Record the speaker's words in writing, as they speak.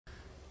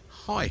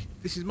Hi,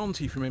 this is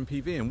Monty from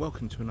MPV and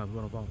welcome to another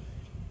one of our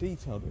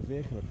detailed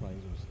vehicle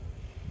appraisals.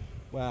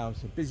 Wow,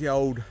 it's a busy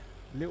old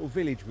little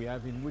village we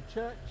have in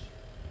Woodchurch.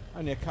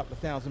 Only a couple of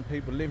thousand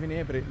people living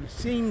here, but it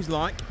seems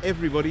like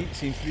everybody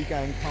seems to be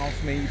going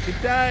past me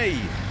today.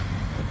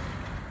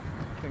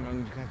 I think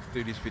I'm going to have to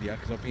do this video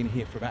because I've been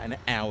here for about an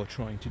hour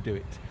trying to do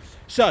it.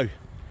 So,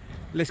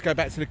 let's go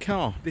back to the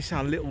car. This is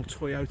our little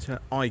Toyota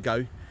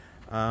Aygo.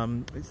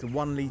 It's the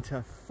 1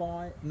 litre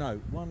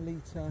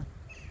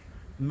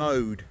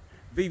mode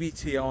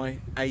vvti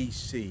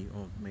AC,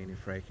 or meaning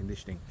for air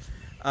conditioning.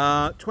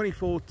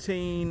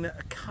 2014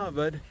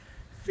 covered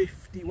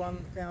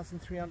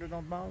 51,300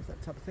 odd miles,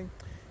 that type of thing.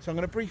 So I'm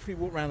going to briefly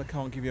walk around the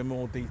car and give you a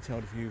more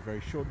detailed view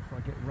very shortly before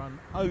I get run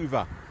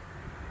over.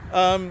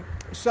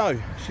 So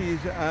she's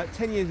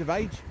 10 years of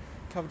age,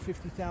 covered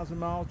 50,000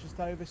 miles just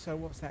over. So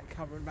what's that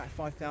covering? About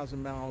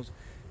 5,000 miles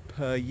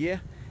per year.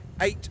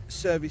 8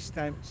 service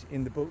stamps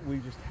in the book.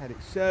 We've just had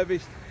it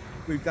serviced.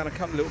 We've done a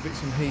couple of little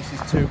bits and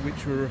pieces too,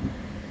 which were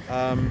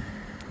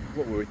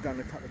we've done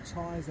a couple of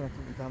tyres, and I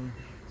think we've done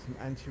some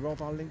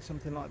anti-rob, I'll link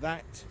something like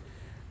that.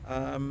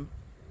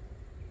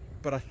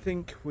 But I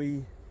think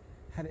we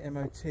had it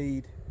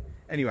MOT'd.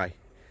 Anyway,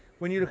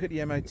 when you look at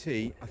the MOT,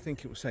 I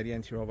think it will say the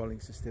anti-rob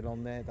links are still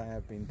on there. They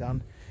have been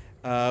done.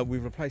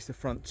 We've replaced the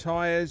front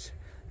tyres,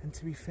 and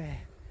to be fair,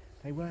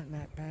 they weren't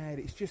that bad.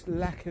 It's just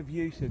lack of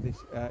use of this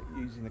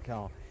using the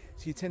car.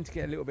 So you tend to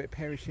get a little bit of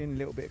perishing, a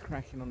little bit of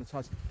cracking on the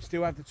tyres.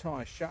 Still have the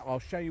tyres. I'll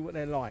show you what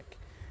they're like.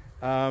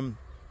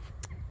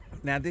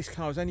 Now this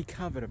car has only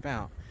covered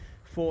about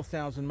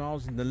 4,000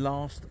 miles in the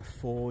last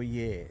 4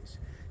 years.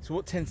 So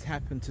what tends to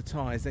happen to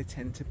tyres? They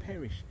tend to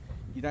perish.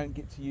 You don't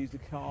get to use the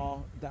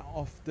car that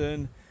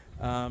often.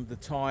 The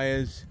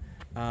tyres,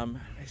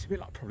 it's a bit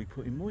like probably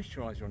putting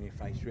moisturiser on your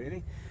face,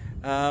 really.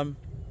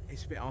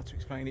 It's a bit hard to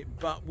explain it,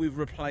 but we've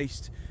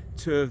replaced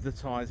 2 of the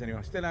tyres anyway.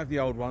 I still have the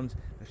old ones.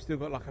 They've still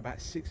got like about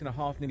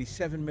 6.5, nearly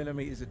 7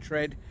 millimeters of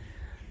tread,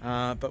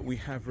 but we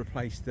have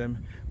replaced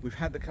them. We've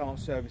had the car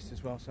serviced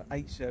as well, so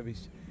 8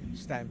 service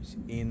stamps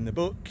in the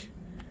book.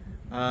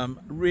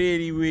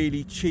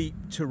 Really cheap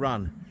to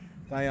run.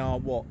 They are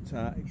what,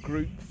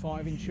 group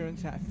 5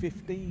 insurance out of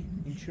 50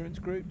 insurance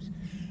groups.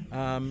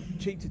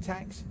 Cheap to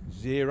tax,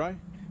 0,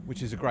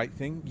 which is a great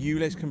thing.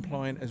 ULEZ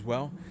compliant as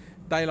well.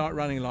 Daylight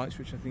running lights,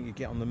 which I think you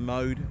get on the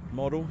mode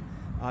model.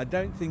 I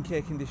don't think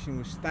air conditioning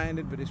was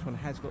standard, but this one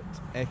has got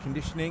air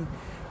conditioning,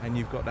 and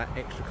you've got that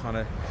extra kind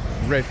of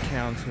rev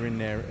counter in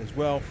there as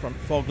well. Front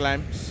fog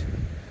lamps,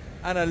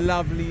 and a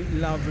lovely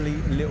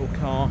little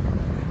car,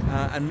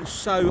 and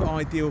so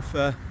ideal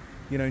for,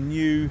 you know,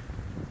 new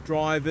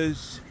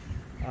drivers,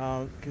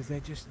 because they're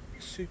just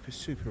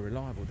super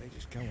reliable. They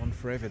just go on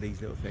forever,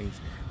 these little things.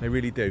 They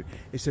really do.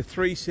 It's a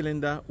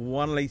 3-cylinder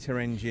 1 litre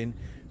engine,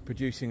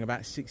 producing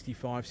about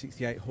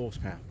 68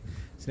 horsepower.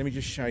 So let me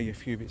just show you a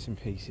few bits and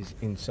pieces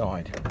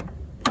inside.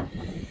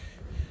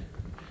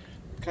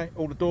 Okay,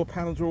 all the door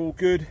panels are all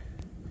good.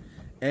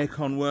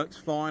 Aircon works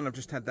fine. I've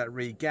just had that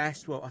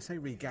re-gassed. Well, I say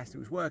re-gassed, it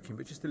was working,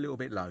 but just a little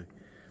bit low.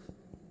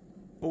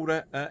 All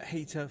the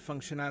heater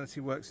functionality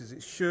works as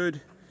it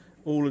should.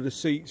 All of the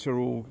seats are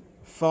all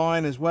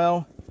fine as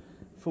well.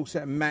 Full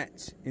set of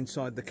mats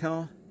inside the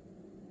car.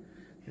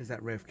 There's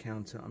that rev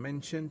counter I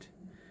mentioned.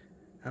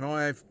 And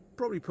I've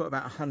probably put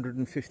about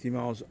 150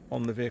 miles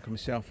on the vehicle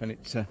myself, and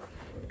it's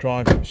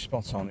drives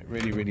spot on. It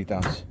really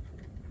does.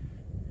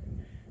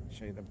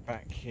 Show you the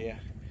back here.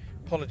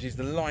 Apologies,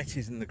 the light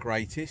isn't the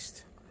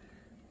greatest.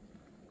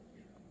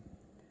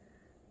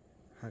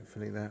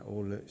 Hopefully that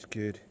all looks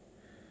good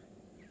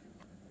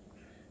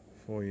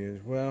for you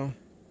as well.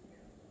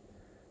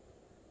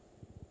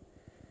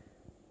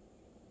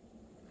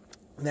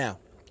 Now,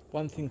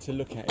 one thing to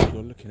look at if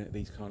you're looking at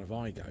these kind of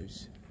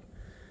Aygos,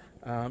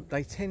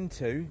 they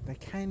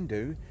can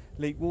do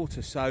leak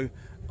water. So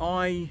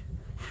I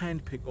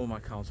handpick all my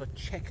cars. I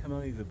check them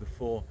over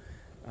before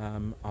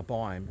I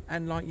buy them,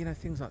 and like, you know,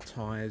 things like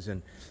tyres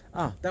and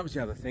that was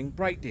the other thing,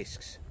 brake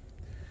discs.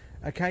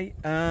 Okay,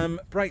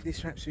 brake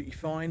discs are absolutely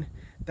fine.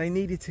 They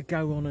needed to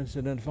go on as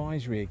an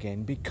advisory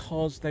again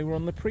because they were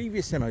on the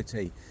previous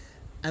MOT,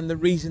 and the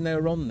reason they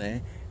were on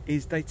there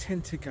is they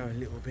tend to go a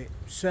little bit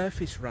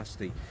surface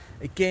rusty.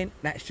 Again,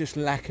 that's just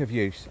lack of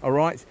use. All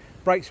right,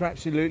 brakes are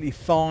absolutely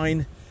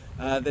fine.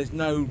 There's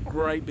no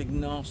great big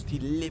nasty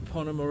lip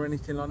on them or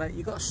anything like that.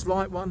 You've got a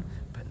slight one,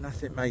 but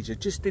nothing major.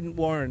 Just didn't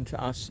warrant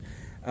us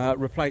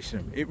replacing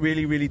them. It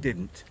really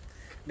didn't.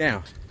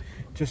 Now,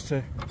 just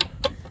to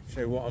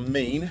show you what I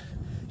mean.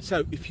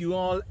 So if you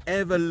are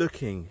ever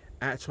looking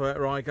at a Toyota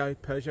Aygo,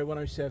 Peugeot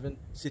 107,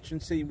 Citroen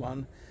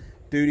C1,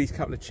 do these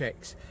couple of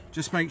checks.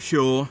 Just make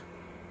sure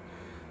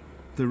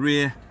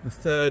the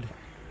third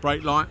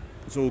brake light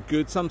is all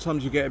good.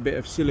 Sometimes you get a bit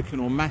of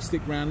silicone or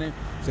mastic around there,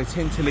 so they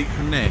tend to leak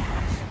from there.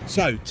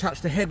 So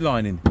touch the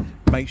headlining.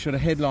 Make sure the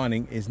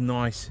headlining is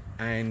nice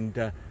and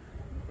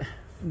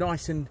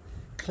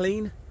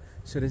clean,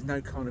 so there's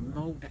no kind of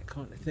mold, that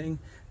kind of thing,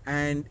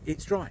 and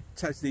it's dry,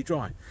 totally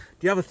dry.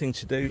 The other thing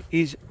to do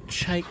is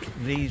shake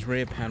these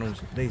rear panels,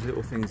 these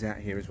little things out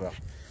here as well.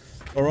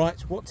 All right,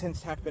 what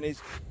tends to happen is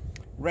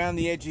Round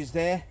the edges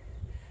there,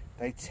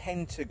 they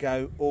tend to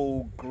go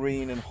all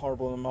green and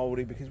horrible and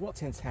mouldy, because what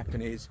tends to happen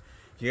is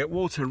you get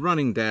water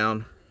running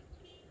down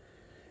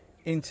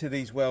into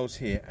these wells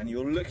here, and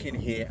you'll look in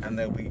here and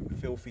they'll be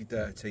filthy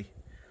dirty.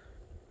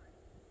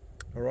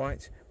 All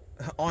right,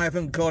 I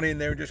haven't gone in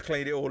there and just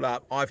cleaned it all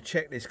up. I've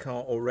checked this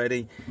car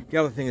already. The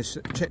other thing is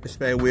check the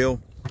spare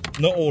wheel.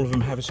 Not all of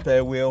them have a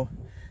spare wheel.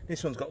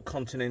 This one's got a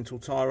Continental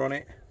tyre on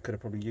it. Could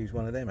have probably used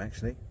one of them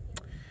actually.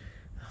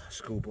 Oh,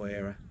 schoolboy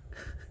error.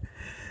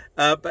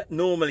 But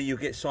normally you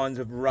get signs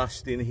of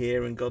rust in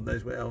here and God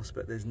knows what else,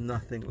 but there's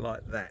nothing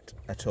like that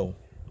at all.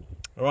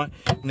 All right,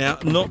 now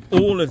not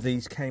all of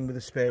these came with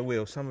a spare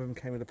wheel. Some of them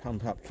came with a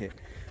pump up kit,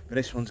 but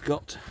this one's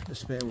got the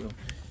spare wheel.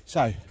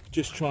 So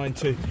just trying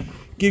to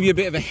give you a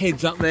bit of a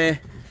heads up there.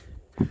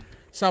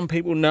 Some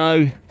people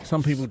know,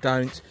 some people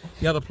don't.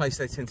 The other place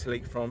they tend to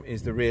leak from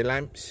is the rear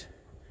lamps.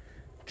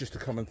 Just a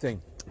common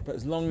thing. But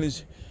as long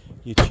as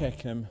you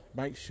check them,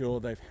 make sure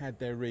they've had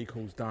their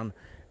recalls done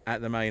at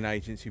the main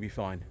agency, you'll be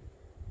fine.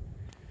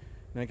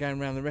 Now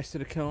going around the rest of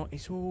the car,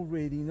 it's all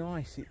really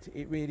nice.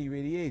 It really,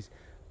 really is.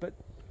 But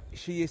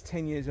she is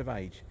 10 years of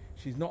age.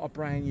 She's not a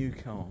brand new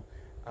car.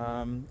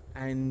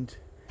 And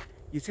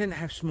you tend to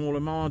have smaller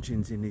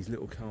margins in these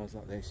little cars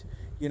like this.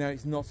 You know,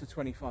 it's not a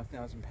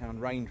 £25,000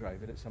 Range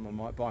Rover that someone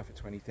might buy for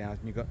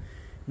 20,000. You've got,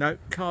 no,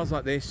 cars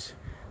like this,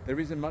 there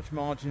isn't much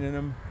margin in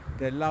them.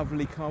 They're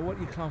lovely cars,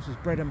 what you class as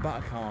bread and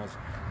butter cars.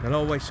 They'll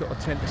always sort of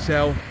tend to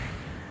sell.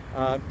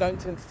 Don't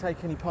tend to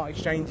take any part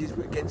exchanges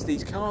against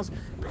these cars,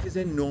 because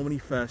they're normally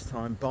first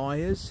time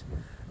buyers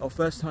or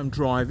first time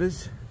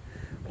drivers,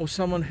 or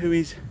someone who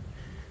is,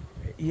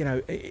 you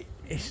know,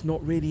 it's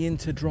not really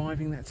into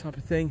driving, that type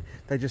of thing.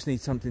 They just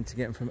need something to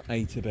get them from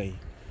A to B.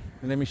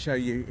 And let me show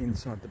you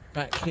inside the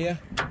back here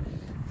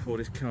before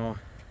this car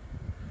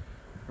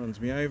runs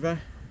me over.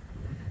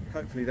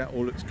 Hopefully that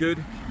all looks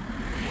good.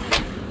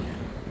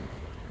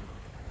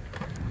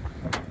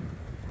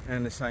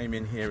 And the same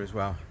in here as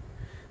well.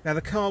 Now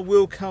the car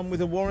will come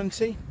with a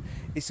warranty.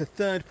 It's a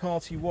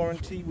third-party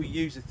warranty. We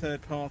use a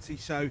third party,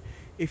 so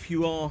if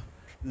you are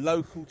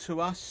local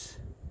to us,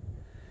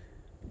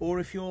 or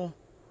if you're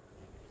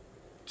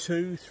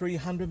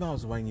 200-300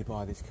 miles away and you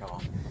buy this car,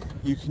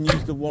 you can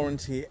use the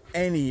warranty at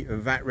any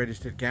VAT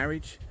registered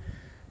garage.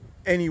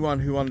 Anyone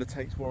who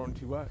undertakes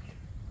warranty work,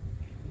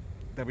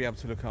 they'll be able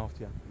to look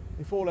after you.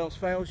 If all else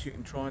fails, you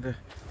can try the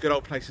good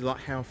old places like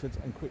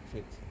Halfords and Quick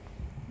Fit.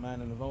 Man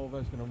in the Volvo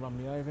is going to run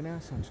me over now,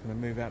 so I'm just going to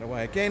move out of the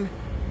way again.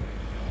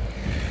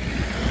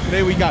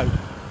 There we go.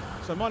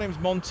 So my name's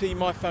Monty.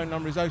 My phone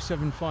number is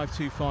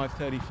 07525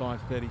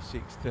 35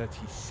 36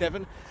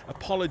 37.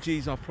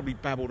 Apologies, I've probably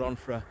babbled on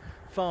for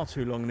far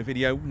too long in the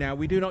video. Now,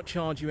 we do not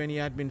charge you any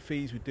admin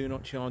fees. We do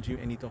not charge you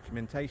any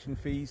documentation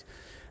fees.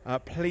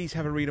 Please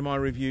have a read of my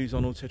reviews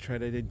on Auto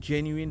Trader. They're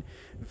genuine,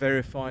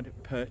 verified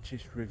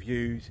purchase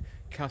reviews.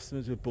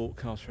 Customers have bought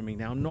cars from me.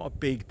 Now, I'm not a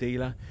big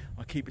dealer.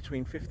 I keep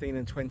between 15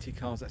 and 20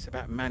 cars. That's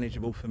about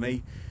manageable for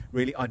me.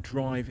 Really, I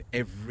drive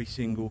every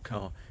single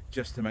car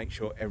just to make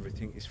sure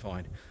everything is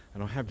fine.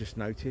 And I have just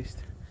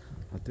noticed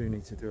I do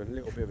need to do a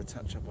little bit of a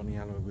touch up on the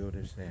alloy wheel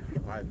just there.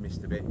 I have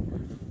missed a bit,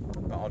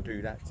 but I'll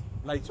do that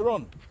later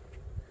on.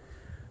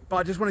 But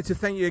I just wanted to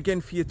thank you again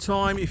for your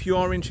time. If you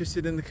are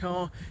interested in the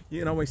car, you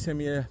can always send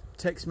me a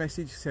text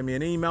message, send me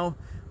an email.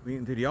 We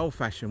can do the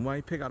old-fashioned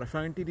way, pick up the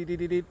phone,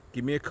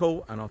 give me a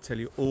call, and I'll tell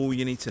you all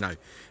you need to know.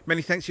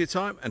 Many thanks for your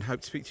time, and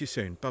hope to speak to you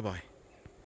soon. Bye-bye.